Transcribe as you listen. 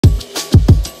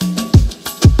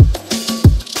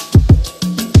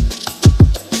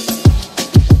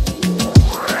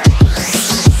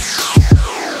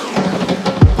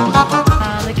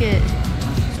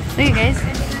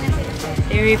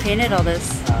repainted all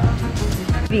this.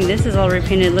 I think this is all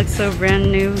repainted. It looks so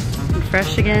brand new and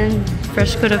fresh again.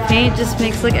 Fresh coat of paint just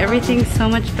makes like everything so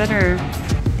much better.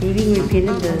 They even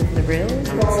repainted the rails.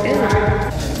 Looks good.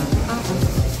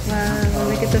 Wow,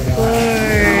 look at the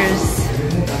floors.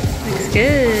 Looks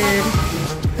good.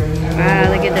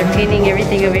 Wow, look at they're painting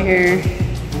everything over here.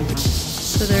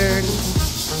 So they're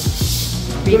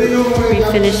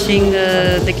refinishing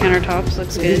the countertops.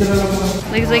 Looks good.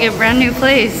 Looks like a brand new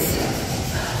place.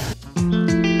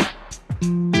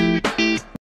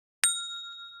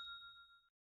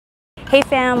 Hey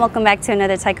fam, welcome back to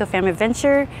another TyKo fam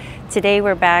adventure. Today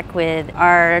we're back with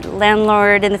our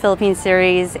Landlord in the Philippines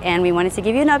series, and we wanted to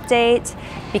give you an update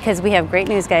because we have great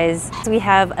news, guys. We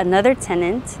have another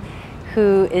tenant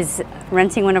who is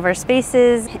renting one of our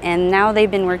spaces, and now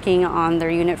they've been working on their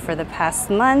unit for the past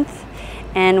month,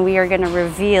 and we are going to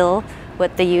reveal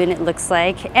what the unit looks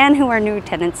like and who our new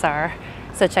tenants are.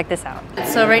 So check this out.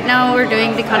 So right now we're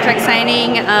doing the contract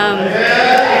signing.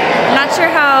 I'm not sure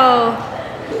how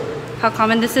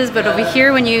common this is, but over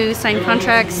here when you sign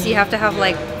contracts, you have to have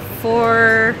like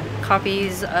 4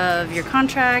 copies of your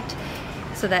contract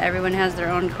so that everyone has their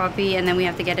own copy, and then we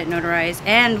have to get it notarized,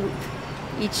 and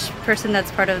each person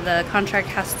that's part of the contract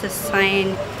has to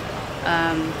sign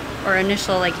or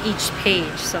initial like each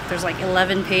page. So if there's like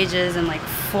 11 pages and like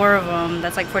 4 of them,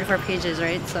 that's like 44 pages,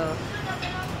 right? So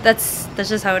that's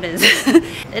just how it is.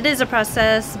 It is a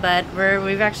process, but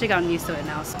we've actually gotten used to it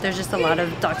now. So there's just a lot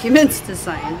of documents to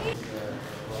sign.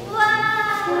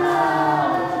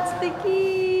 Wow, it's the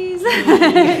keys.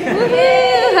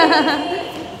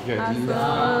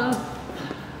 Awesome.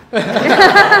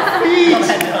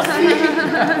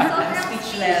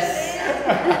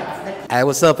 Hi,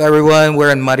 what's up everyone?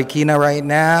 We're in Marikina right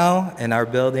now in our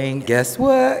building. Guess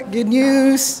what? Good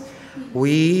news!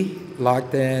 We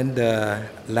locked in the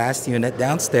last unit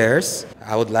downstairs.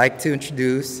 I would like to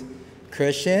introduce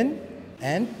Christian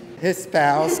and his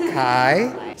spouse,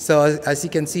 Kai. So as you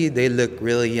can see, they look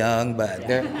really young, but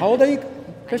they're, how old are you,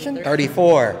 Christian?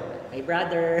 34. My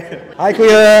brother. Hi,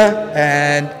 Kuya.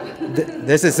 And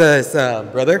this is his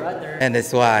brother and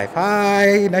his wife.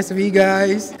 Hi, nice to meet you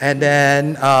guys. And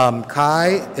then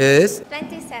Kai is?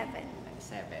 27.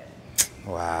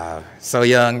 Wow, so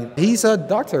young. He's a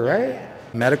doctor, right?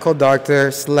 Medical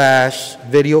doctor slash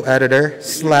video editor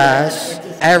slash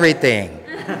everything.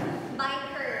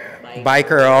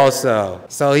 Biker also.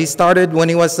 So he started when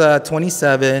he was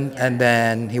 27, and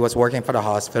then he was working for the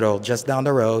hospital just down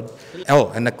the road. Oh,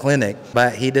 in the clinic.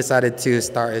 But he decided to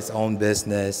start his own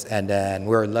business, and then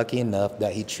we're lucky enough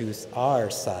that he chose our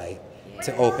site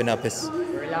to open up his...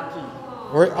 We're lucky.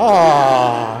 We're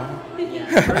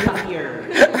luckier.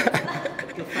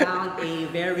 You found a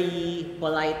very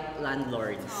polite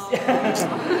landlord.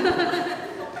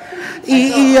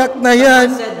 Iiyak na yan.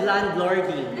 I said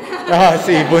landlording.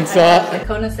 Si Bunso.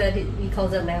 Kona said he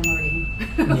calls it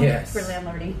landlording. Yes. For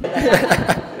landlording.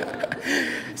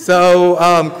 So,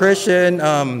 Christian,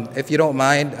 if you don't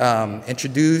mind,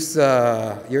 introduce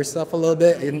yourself a little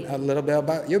bit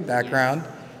about your background,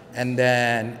 and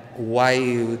then why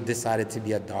you decided to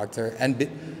be a doctor, and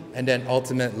then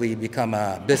ultimately become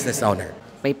a business owner.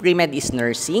 My pre-med is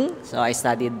nursing, so I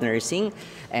studied nursing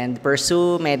and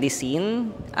pursue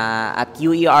medicine at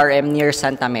UERM near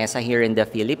Santa Mesa here in the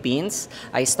Philippines.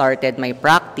 I started my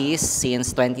practice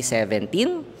since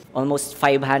 2017, almost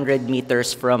 500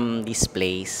 meters from this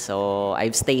place. So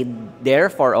I've stayed there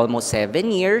for almost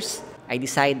 7 years. I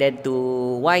decided to,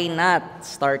 why not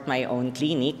start my own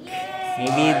clinic?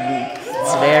 Maybe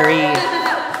it's very...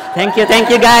 Thank you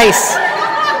guys!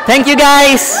 Thank you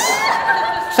guys!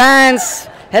 Fans!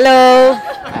 Hello!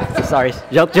 Sorry,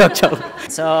 joke.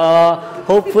 So,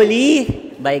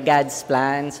 hopefully, by God's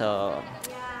plan, so...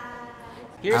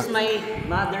 Here's my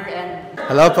mother and...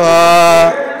 Hello po!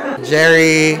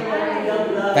 Jerry!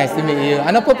 Nice to meet you.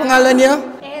 Ano po pangalan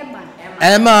niyo?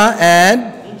 Emma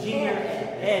and?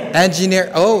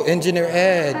 Engineer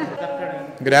Ed.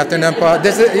 Good afternoon po.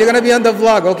 You're gonna be on the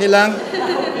vlog, okay lang?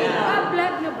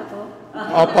 Vlog na ba to?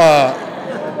 Opo.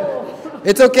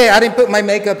 It's okay, I didn't put my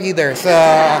makeup either, so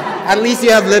at least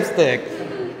you have lipstick.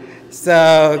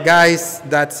 So guys,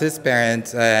 that's his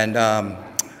parents, and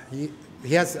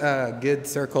he has a good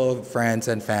circle of friends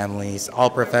and families, all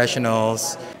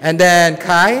professionals. And then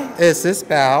Kai is his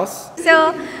spouse.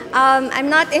 So, I'm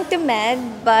not into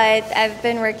med, but I've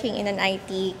been working in an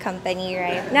IT company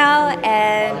right now,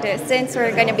 and since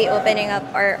we're going to be opening up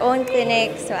our own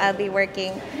clinic, so I'll be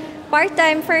working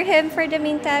part-time for him for the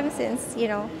meantime, since, you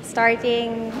know,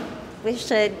 starting, we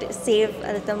should save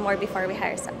a little more before we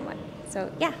hire someone. So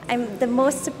yeah, I'm the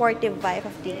most supportive wife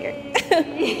of the year.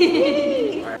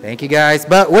 Thank you guys.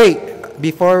 But wait,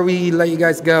 before we let you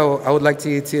guys go, I would like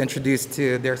to introduce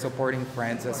to their supporting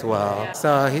friends as well.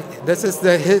 So this is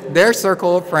their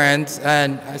circle of friends,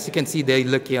 and as you can see, they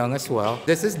look young as well.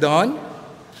 This is Don.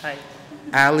 Hi.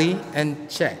 Ali and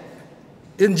Che.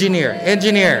 Engineer,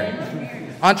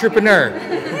 entrepreneur.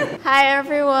 Hi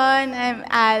everyone, I'm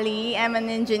Ali. I'm an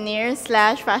engineer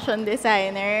slash fashion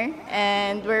designer,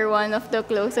 and we're one of the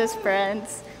closest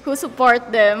friends who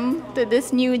support them to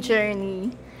this new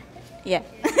journey. Yeah.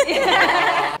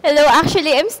 Hello,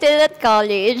 actually, I'm still at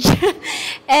college,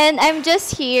 and I'm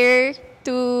just here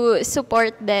to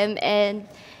support them. And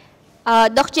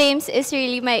Doc James is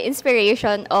really my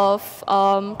inspiration of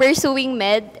pursuing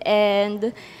med,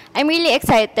 and I'm really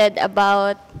excited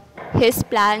about his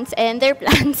plans and their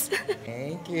plans.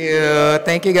 Thank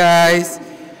you guys.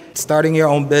 Starting your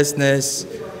own business,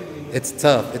 it's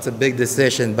tough. It's a big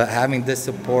decision, but having this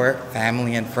support,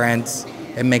 family and friends,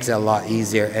 it makes it a lot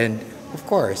easier. And of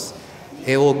course,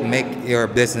 it will make your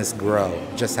business grow.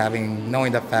 Just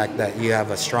knowing the fact that you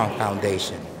have a strong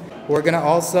foundation. We're gonna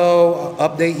also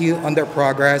update you on their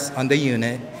progress on the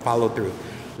unit. Follow through.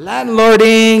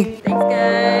 Landlording. Thanks,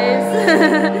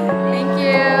 guys. Thank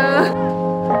you.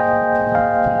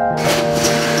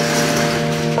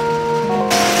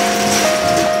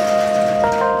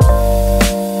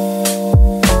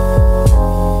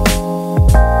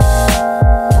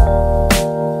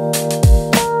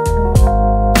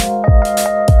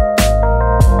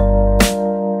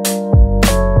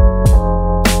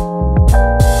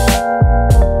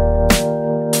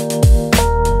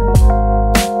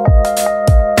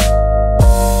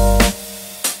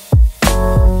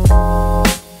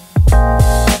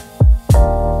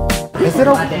 Is it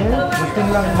okay? Gusto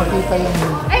lang makita yung...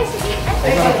 Is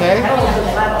it okay?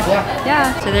 Yeah.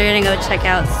 So they're gonna go check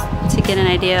out to get an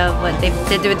idea of what they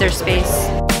did with their space.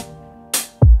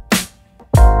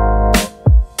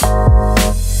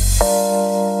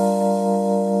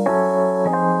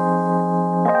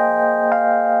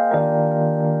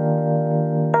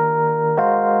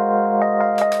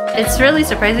 It's really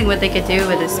surprising what they could do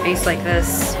with a space like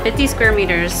this. 50 square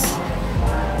meters.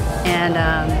 And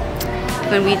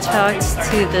when we talked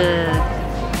to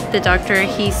the doctor,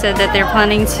 he said that they're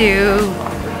planning to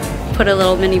put a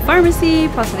little mini pharmacy,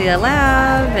 possibly a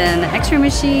lab, and an x-ray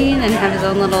machine, and have his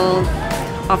own little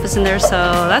office in there. So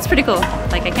that's pretty cool.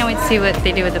 Like, I can't wait to see what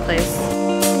they do with the place.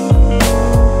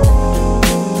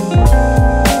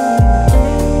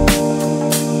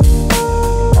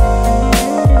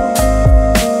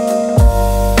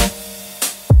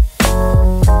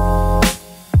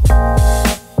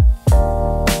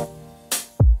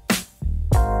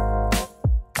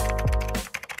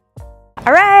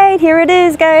 All right, here it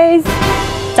is, guys.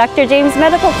 Dr. James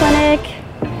Medical Clinic.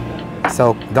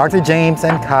 So Dr. James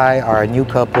and Kai are a new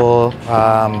couple.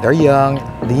 They're young.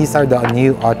 These are the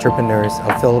new entrepreneurs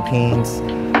of Philippines,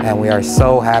 and we are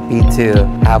so happy to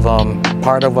have them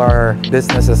part of our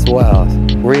business as well.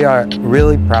 We are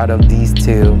really proud of these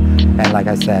two, and like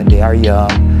I said, they are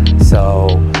young. So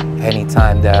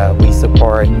anytime that we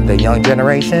support the young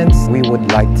generations, we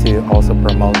would like to also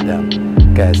promote them.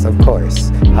 Because of course,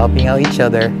 helping out each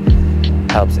other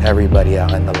helps everybody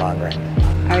out in the long run.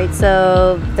 All right,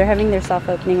 so they're having their soft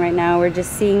opening right now. We're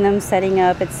just seeing them setting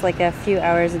up. It's like a few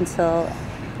hours until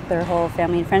their whole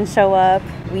family and friends show up.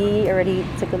 We already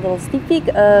took a little sneak peek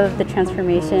of the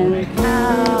transformation.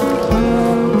 Wow.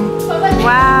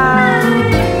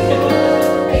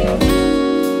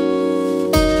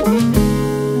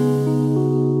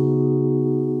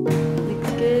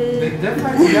 Looks good. Big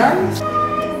difference, guys.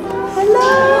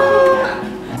 Hello!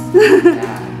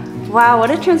 Wow, what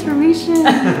a transformation.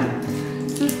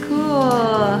 This is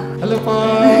cool. Hello po.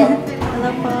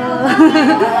 Hello po.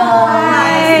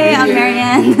 Hi, I'm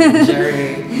Marianne.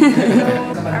 Jerry.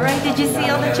 All right, did you see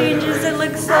all the changes? It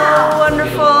looks so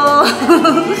wonderful.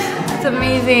 It's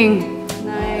amazing.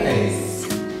 Nice.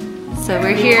 So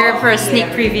we're here for a sneak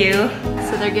preview.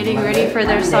 So they're getting ready for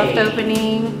their soft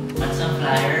opening. Want some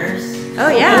flyers? Oh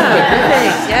yeah,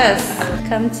 perfect, yes.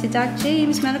 Come to Doc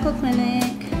James Medical Clinic.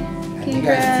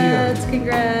 Congrats,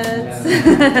 congrats.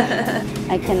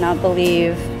 I cannot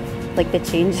believe like the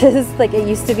changes. Like it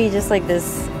used to be just like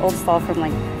this old stall from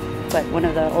like one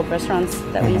of the old restaurants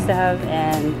that we used to have,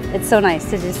 and it's so nice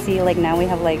to just see like now we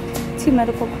have like 2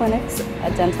 medical clinics, a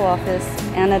dental office,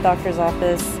 and a doctor's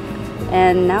office.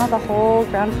 And now the whole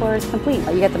ground floor is complete.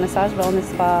 You got the massage wellness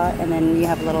spa, and then you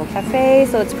have a little cafe,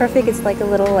 so it's perfect. It's like a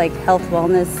little like health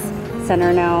wellness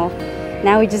center now.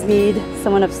 Now we just need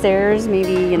someone upstairs,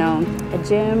 maybe, you know, a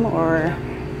gym or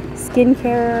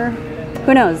skincare.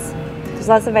 Who knows? There's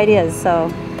lots of ideas,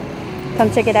 so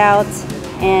come check it out.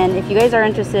 And if you guys are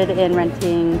interested in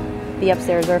renting the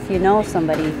upstairs, or if you know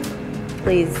somebody,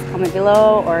 please comment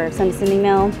below or send us an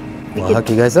email. We'll hook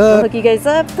you guys up. We'll hook you guys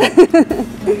up.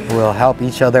 We'll help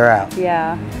each other out.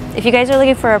 Yeah. If you guys are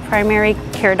looking for a primary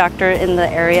care doctor in the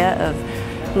area of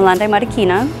Malanda,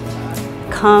 Marikina,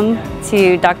 come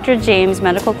to Dr. James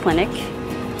Medical Clinic.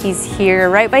 He's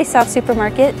here right by South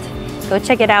Supermarket. Go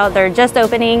check it out. They're just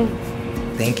opening.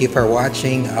 Thank you for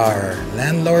watching our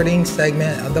landlording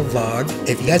segment of the vlog.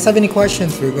 If you guys have any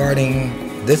questions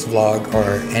regarding this vlog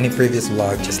or any previous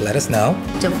vlog, just let us know.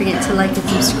 Don't forget to like and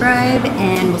subscribe,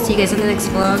 and we'll see you guys in the next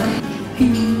vlog.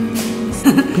 Peace.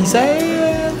 Peace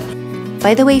out.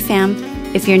 By the way, fam,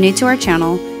 if you're new to our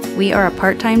channel, we are a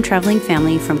part-time traveling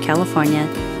family from California,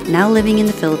 now living in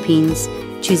the Philippines,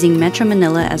 choosing Metro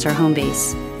Manila as our home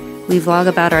base. We vlog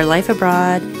about our life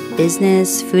abroad,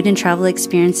 business, food and travel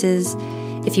experiences.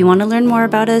 If you want to learn more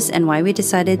about us and why we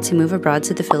decided to move abroad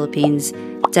to the Philippines,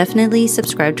 definitely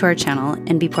subscribe to our channel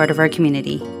and be part of our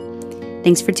community.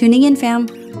 Thanks for tuning in, fam.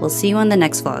 We'll see you on the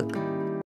next vlog.